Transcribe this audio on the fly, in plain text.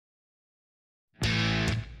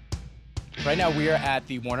Right now we are at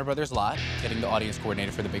the Warner Brothers lot, getting the audience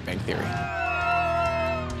coordinated for the Big Bang Theory.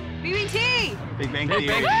 BBT! Big Bang Theory.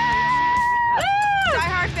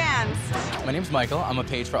 Die-hard fans. My name's Michael. I'm a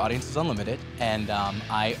page for Audiences Unlimited, and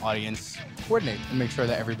I audience coordinate and make sure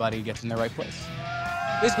that everybody gets in their right place.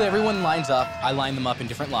 Basically, everyone lines up. I line them up in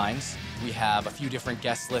different lines. We have a few different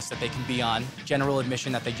guest lists that they can be on. General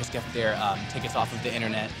admission that they just get their tickets off of the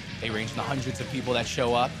internet. They range in the hundreds of people that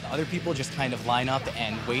show up. Other people just kind of line up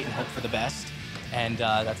and wait and hope for the best. And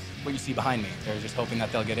that's what you see behind me. They're just hoping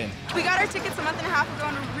that they'll get in. We got our tickets a month and a half ago,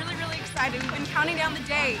 and we're really, really excited. We've been counting down the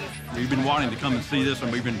days. We've been wanting to come and see this,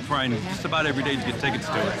 and we've been trying just about every day to get tickets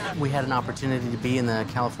to it. We had an opportunity to be in the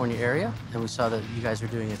California area, and we saw that you guys were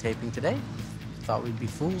doing a taping today. Thought we'd be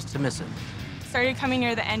fools to miss it. Started coming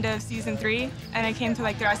near the end of season 3, and I came to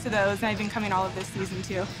like the rest of those, and I've been coming all of this season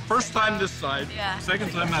too. First time this side, second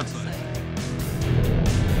time that side.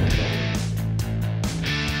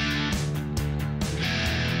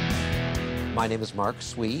 My name is Mark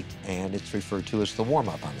Sweet, and it's referred to as the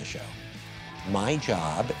warm-up on the show. My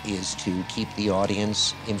job is to keep the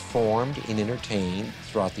audience informed and entertained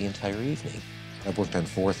throughout the entire evening. I've worked on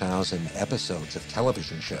 4,000 episodes of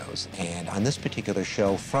television shows, and on this particular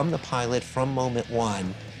show, from the pilot, from moment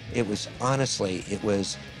one, it was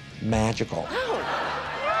magical.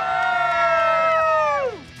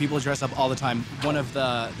 People dress up all the time. One of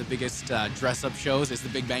the biggest dress-up shows is the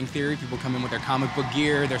Big Bang Theory. People come in with their comic book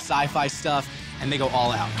gear, their sci-fi stuff, and they go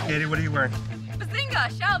all out. Katie, what are you wearing? Bazinga,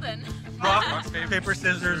 Sheldon. Rock, paper,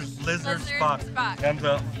 scissors, lizard, Spock. And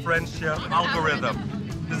the friendship algorithm.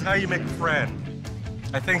 This is how you make a friend.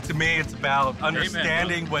 I think to me it's about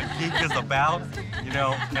understanding what geek is about, you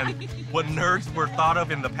know, and what nerds were thought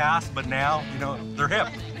of in the past, but now, you know, they're hip.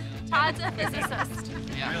 Todd's a physicist.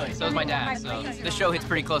 Yeah, really? So is my dad, so this show hits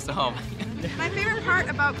pretty close to home. My favorite part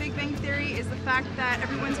about Big Bang Theory is the fact that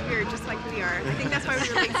everyone's weird, just like we are. I think that's why we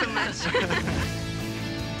relate so much.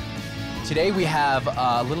 Today we have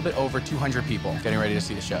a little bit over 200 people getting ready to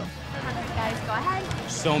see the show. Guys, go ahead.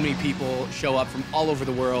 So many people show up from all over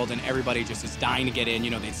the world, and everybody just is dying to get in. You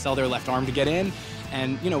know, they'd sell their left arm to get in,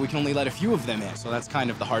 and, you know, we can only let a few of them in, so that's kind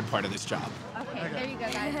of the hard part of this job. Okay, there you go,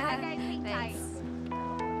 guys. Thanks.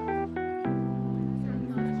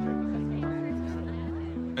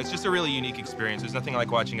 It's just a really unique experience. There's nothing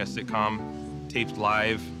like watching a sitcom taped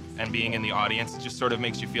live and being in the audience. It just sort of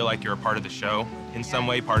makes you feel like you're a part of the show in some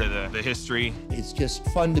way, part of the history. It's just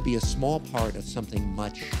fun to be a small part of something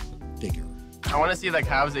much bigger. I want to see like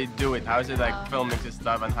how they do it, how they like filming this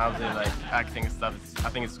stuff, and how they like acting and stuff. I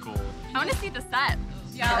think it's cool. I want to see the set.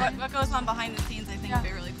 Yeah, what goes on behind the scenes I think would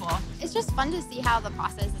be really cool. It's just fun to see how the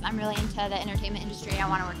process is. I'm really into the entertainment industry. I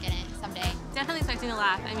want to work in it someday. Definitely expecting to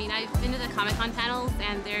laugh. I mean, I've been to the Comic-Con panels,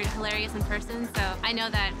 and they're hilarious in person, so I know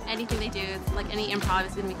that anything they do, like any improv,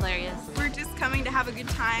 is going to be hilarious. We're just coming to have a good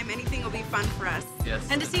time. Anything will be fun for us. Yes.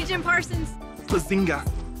 And to see Jim Parsons. Bazinga.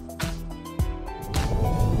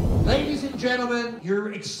 Ladies and gentlemen,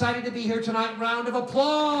 you're excited to be here tonight. Round of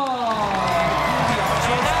applause.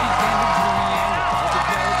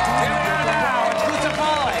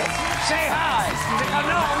 Say hi.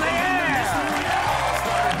 Hello on the air.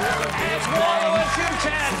 It's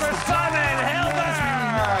 10210 for Simon Hilbert.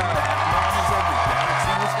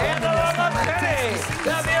 In the little city,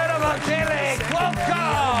 the beautiful Kelly Cuoco.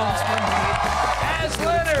 As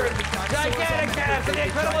Leonard, gigantic cast, and the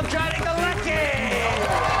incredible Johnny Galecki.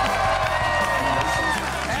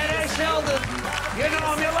 And as Sheldon, you know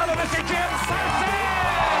him, you love him, Mr. Jim Parsons.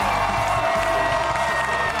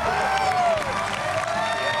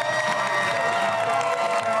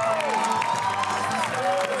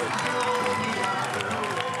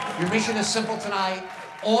 Your mission is simple tonight.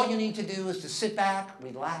 All you need to do is to sit back,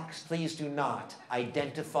 relax. Please do not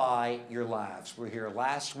identify your laughs. We're here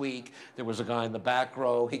last week. There was a guy in the back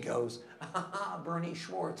row. He goes, Bernie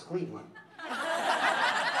Schwartz, Cleveland.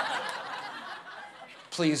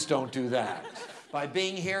 Please don't do that. By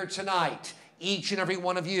being here tonight, each and every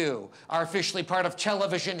one of you are officially part of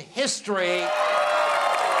television history.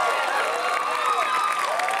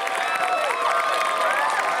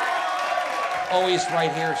 Always right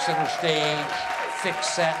here, center stage,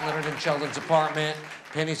 fixed set, Leonard and Sheldon's apartment.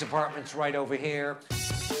 Penny's apartment's right over here.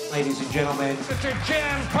 Ladies and gentlemen, Mr.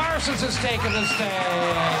 Jim Parsons has taken the stage.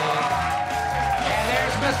 And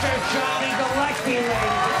there's Mr. Johnny Galecki, ladies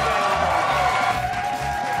and gentlemen.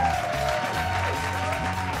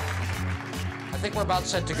 I think we're about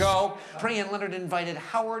set to go. Trey and Leonard invited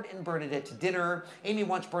Howard and Bernadette to dinner. Amy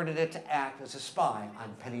wants Bernadette to act as a spy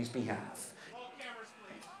on Penny's behalf.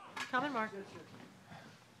 Come in, Mark. And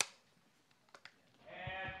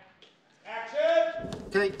action!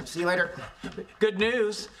 Okay, see you later. Good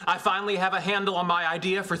news. I finally have a handle on my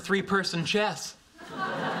idea for three-person chess.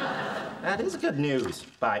 That is good news.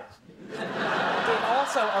 Bye. It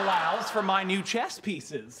also allows for my new chess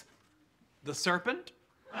pieces. The serpent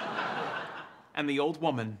and the old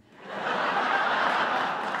woman.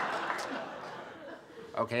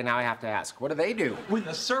 Okay, now I have to ask, what do they do? When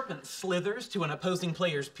the serpent slithers to an opposing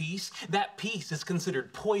player's piece, that piece is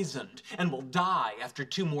considered poisoned and will die after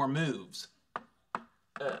 2 more moves.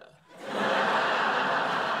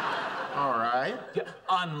 All right.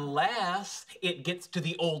 Unless it gets to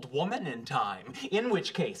the old woman in time, in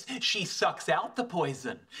which case she sucks out the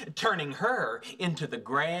poison, turning her into the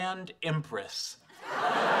Grand Empress.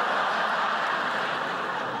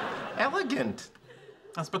 Elegant.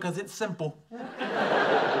 That's because it's simple.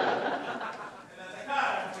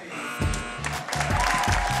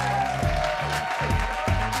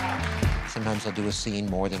 Sometimes they'll do a scene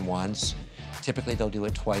more than once. Typically, they'll do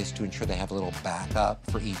it twice to ensure they have a little backup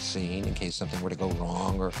for each scene in case something were to go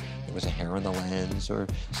wrong or there was a hair in the lens or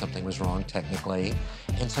something was wrong technically.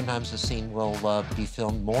 And sometimes the scene will be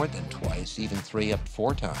filmed more than twice, even 3 up to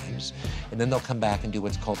 4 times. And then they'll come back and do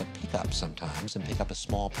what's called a pickup sometimes and pick up a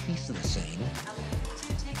small piece of the scene.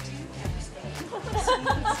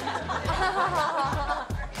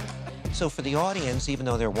 So for the audience, even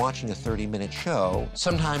though they're watching a 30-minute show,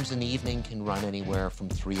 sometimes an evening can run anywhere from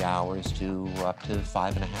 3 hours to up to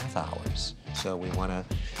 5.5 hours. So we want to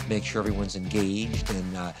make sure everyone's engaged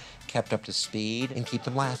and kept up to speed and keep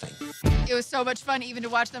them laughing. It was so much fun even to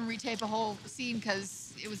watch them retape a whole scene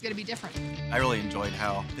because it was going to be different. I really enjoyed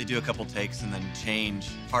how they do a couple takes and then change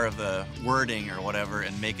part of the wording or whatever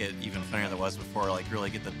and make it even funnier than it was before, like really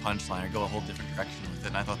get the punchline or go a whole different direction with it.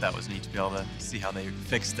 And I thought that was neat to be able to see how they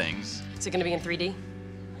fix things. Is it going to be in 3D?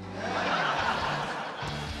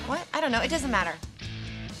 What? I don't know. It doesn't matter.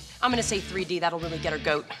 I'm going to say 3D. That'll really get her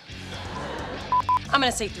goat. I'm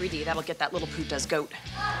going to say 3D. That'll get that little puta's goat.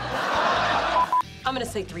 I'm going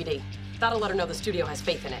to say 3D. That'll let her know the studio has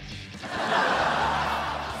faith in it.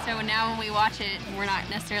 So now when we watch it, we're not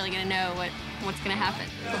necessarily going to know what's going to happen.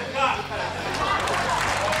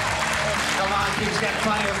 Come on, keeps getting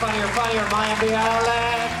funnier, funnier, funnier. Miami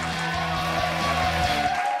Outlet.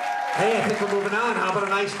 Hey, I think we're moving on. How about a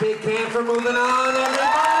nice big can for moving on, everybody?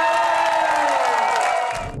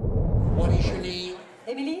 What is your name?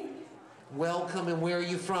 Emily. Welcome, and where are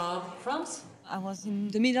you from? France. I was in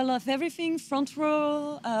the middle of everything, front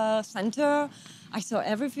row, center. I saw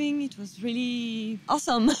everything. It was really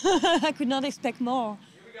awesome. I could not expect more.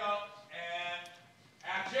 Here we go. And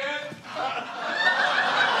action.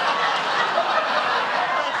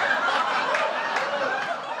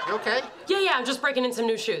 You okay? Yeah, I'm just breaking in some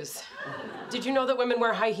new shoes. Did you know that women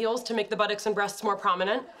wear high heels to make the buttocks and breasts more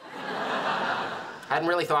prominent? Hadn't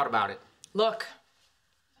really thought about it. Look.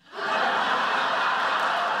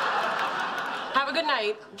 Have a good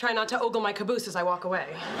night. Try not to ogle my caboose as I walk away.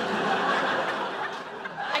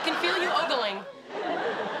 I can feel you ogling.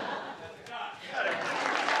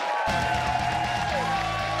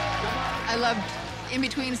 I loved in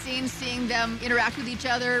between scenes seeing them interact with each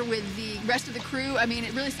other, with the rest of the crew. I mean,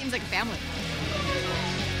 it really seems like a family.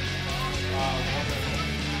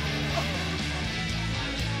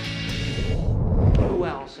 Who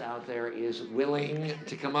else out there is willing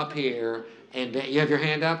to come up here and you have your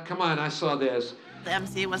hand up? Come on, I saw this. The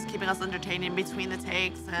MC was keeping us entertained in between the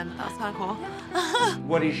takes, and that was kind of cool.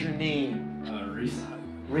 What is your name? Reese.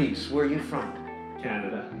 Reese, where are you from?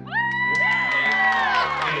 Canada.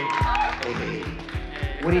 Hey.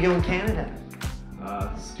 What do you do in Canada?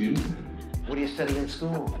 Student. What do you study in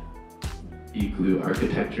school? Igloo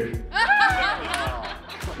architecture.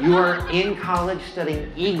 You are in college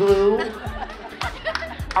studying igloo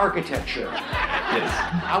architecture.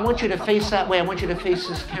 Yes. I want you to face that way. I want you to face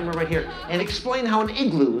this camera right here and explain how an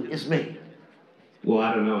igloo is made. Well,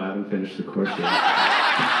 I don't know. I haven't finished the course yet.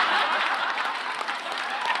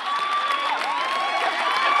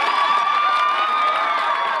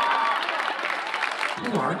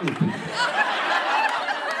 Who are you?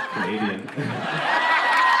 Canadian.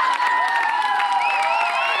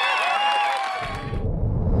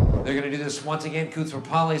 They're going to do this once again. Coots for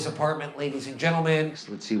Polly's apartment, ladies and gentlemen.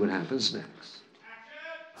 Let's see what happens next.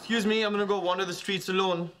 Excuse me, I'm gonna go wander the streets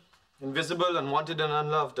alone. Invisible, unwanted, and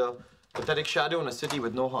unloved. A pathetic shadow in a city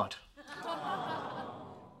with no heart.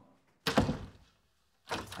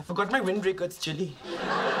 I forgot my windbreaker, it's chilly.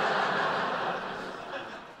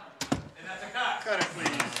 Cut it, please.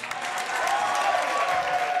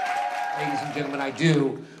 Ladies and gentlemen, I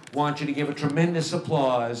do want you to give a tremendous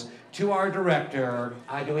applause to our director.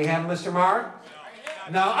 Do we have Mr. Mark?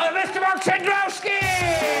 No, Mr. Mark Cendrowski!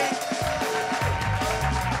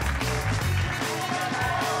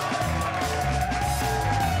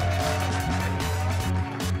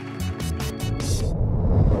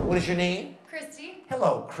 What is your name? Christy.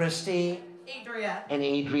 Hello, Christy. Adria. And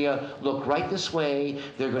Adria, look right this way.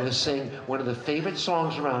 They're going to sing one of the favorite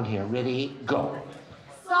songs around here. Ready? Go.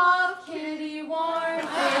 Soft kitty, warm kitty,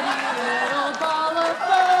 little ball of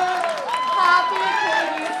fur. Happy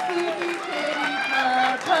kitty, sleepy kitty,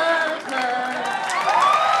 purr, purr, purr.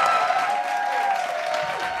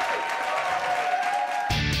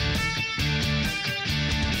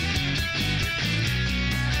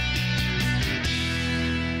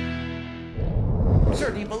 Sir,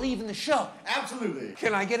 do you believe in the show? Absolutely.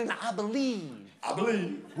 Can I get an I believe? I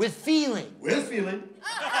believe. With feeling. With feeling.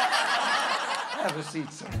 Have a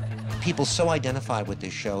seat, sir. People so identify with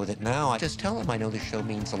this show that now I just tell them I know the show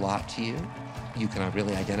means a lot to you. You can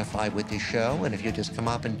really identify with this show, and if you just come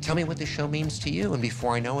up and tell me what this show means to you, and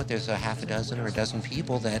before I know it, there's a half a dozen or a dozen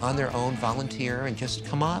people that on their own volunteer and just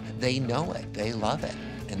come up. They know it, they love it,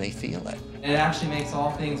 and they feel it. It actually makes all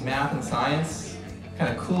things math and science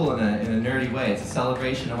kind of cool in a nerdy way. It's a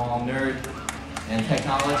celebration of all nerd and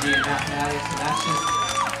technology and mathematics, and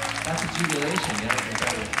that's a jubilation, you know?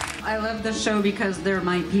 I love the show because they're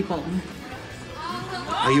my people.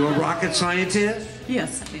 Are you a rocket scientist?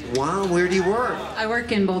 Yes. Wow, where do you work? I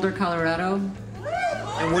work in Boulder, Colorado.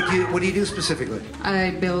 And what do you do specifically?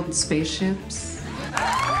 I build spaceships.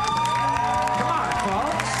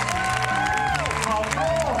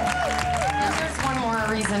 There's one more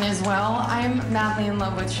reason as well. I'm madly in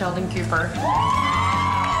love with Sheldon Cooper.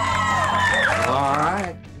 All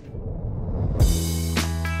right.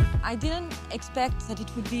 I didn't expect that it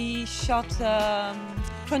would be shot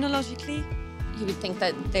chronologically. You would think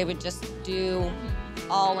that they would just do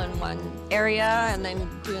all in one area and then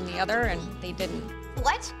do in the other, and they didn't.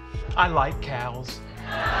 What? I like cows.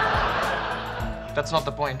 That's not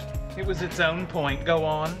the point. It was its own point. Go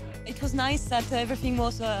on. It was nice that everything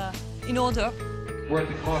was in order. We're at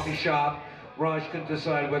the coffee shop. Raj couldn't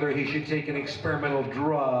decide whether he should take an experimental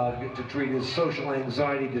drug to treat his social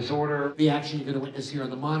anxiety disorder. The action you're going to witness here on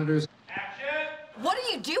the monitors. What are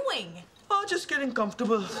you doing? Oh, just getting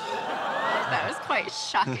comfortable. That was quite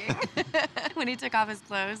shocking when he took off his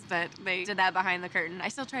clothes, but they did that behind the curtain. I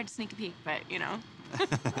still tried to sneak a peek, but you know.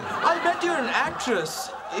 I'll bet you're an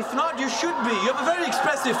actress. If not, you should be. You have a very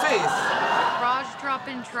expressive face. Raj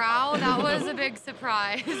dropping trowel, that was a big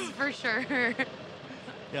surprise, for sure.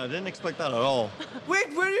 Yeah, I didn't expect that at all.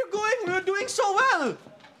 Wait, where are you going? We were doing so well.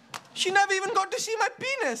 She never even got to see my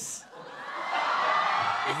penis.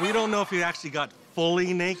 We don't know if he actually got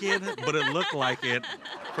fully naked, but it looked like it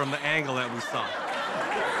from the angle that we saw.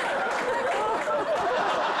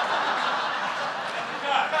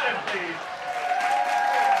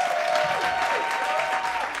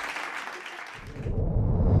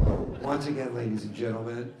 Once again, ladies and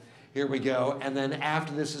gentlemen, here we go. And then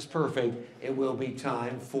after this is perfect, it will be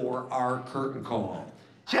time for our curtain call.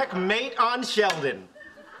 Checkmate on Sheldon.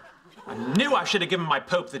 I knew I should have given my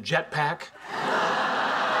Pope the jetpack.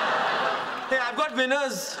 Hey, I've got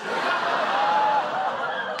winners.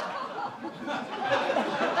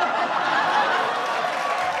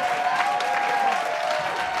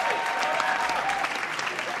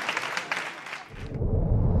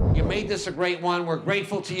 You made this a great one. We're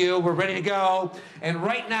grateful to you. We're ready to go. And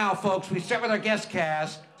right now, folks, we start with our guest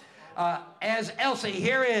cast. As Elsie,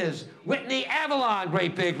 here is Whitney Avalon.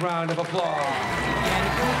 Great big round of applause.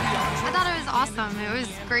 I thought it was awesome. It was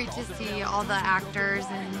great to see all the actors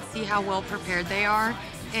and see how well prepared they are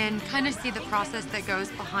and kind of see the process that goes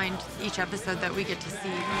behind each episode that we get to see.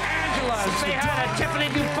 Angela, say hi to Tiffany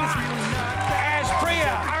DuPont, Ash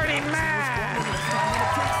Priya, Artie Mann.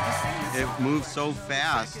 It moves so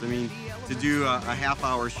fast. I mean, to do a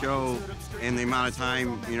half-hour show in the amount of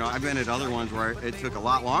time, you know, I've been at other ones where it took a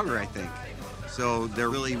lot longer, I think. So they're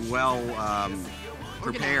really well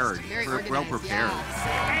prepared, well prepared.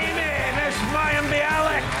 Amy, Miss Mayim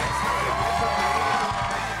Bialik.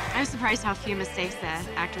 I'm surprised how few mistakes the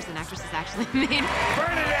actors and actresses actually made.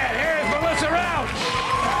 Bernadette, here's Melissa Rauch.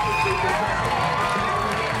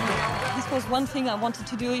 This was one thing I wanted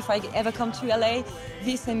to do if I ever come to LA.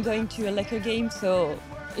 This and going to a Laker game, so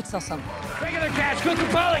it's awesome. Regular cast, Cuckoo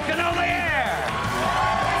Pollock, and on the air.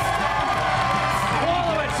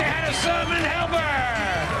 Wolowitz, say hi to Simon Helber.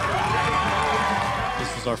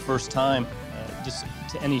 This was our first time just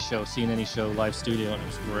to any show, seeing any show, live studio, and it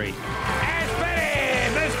was great. Ash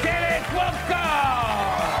Betty, Miss Kenneth Wolfco.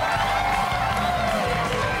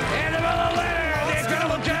 Annabella Leonard, the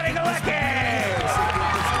incredible Johnny Galecki.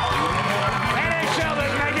 And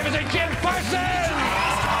Sheldon, magnificent Jim Parsons.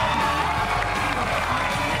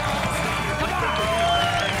 Come on.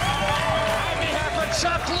 On behalf of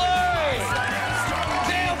Chuck Lloyd,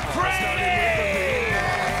 Dale Brady.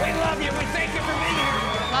 We love you. We thank you for being here.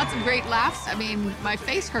 lots of great laughs. I mean, my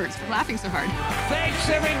face hurts from laughing so hard. Thanks,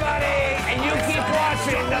 everybody, and you keep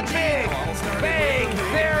watching the Big Bang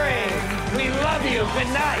Theory. We love you.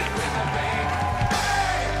 Good night.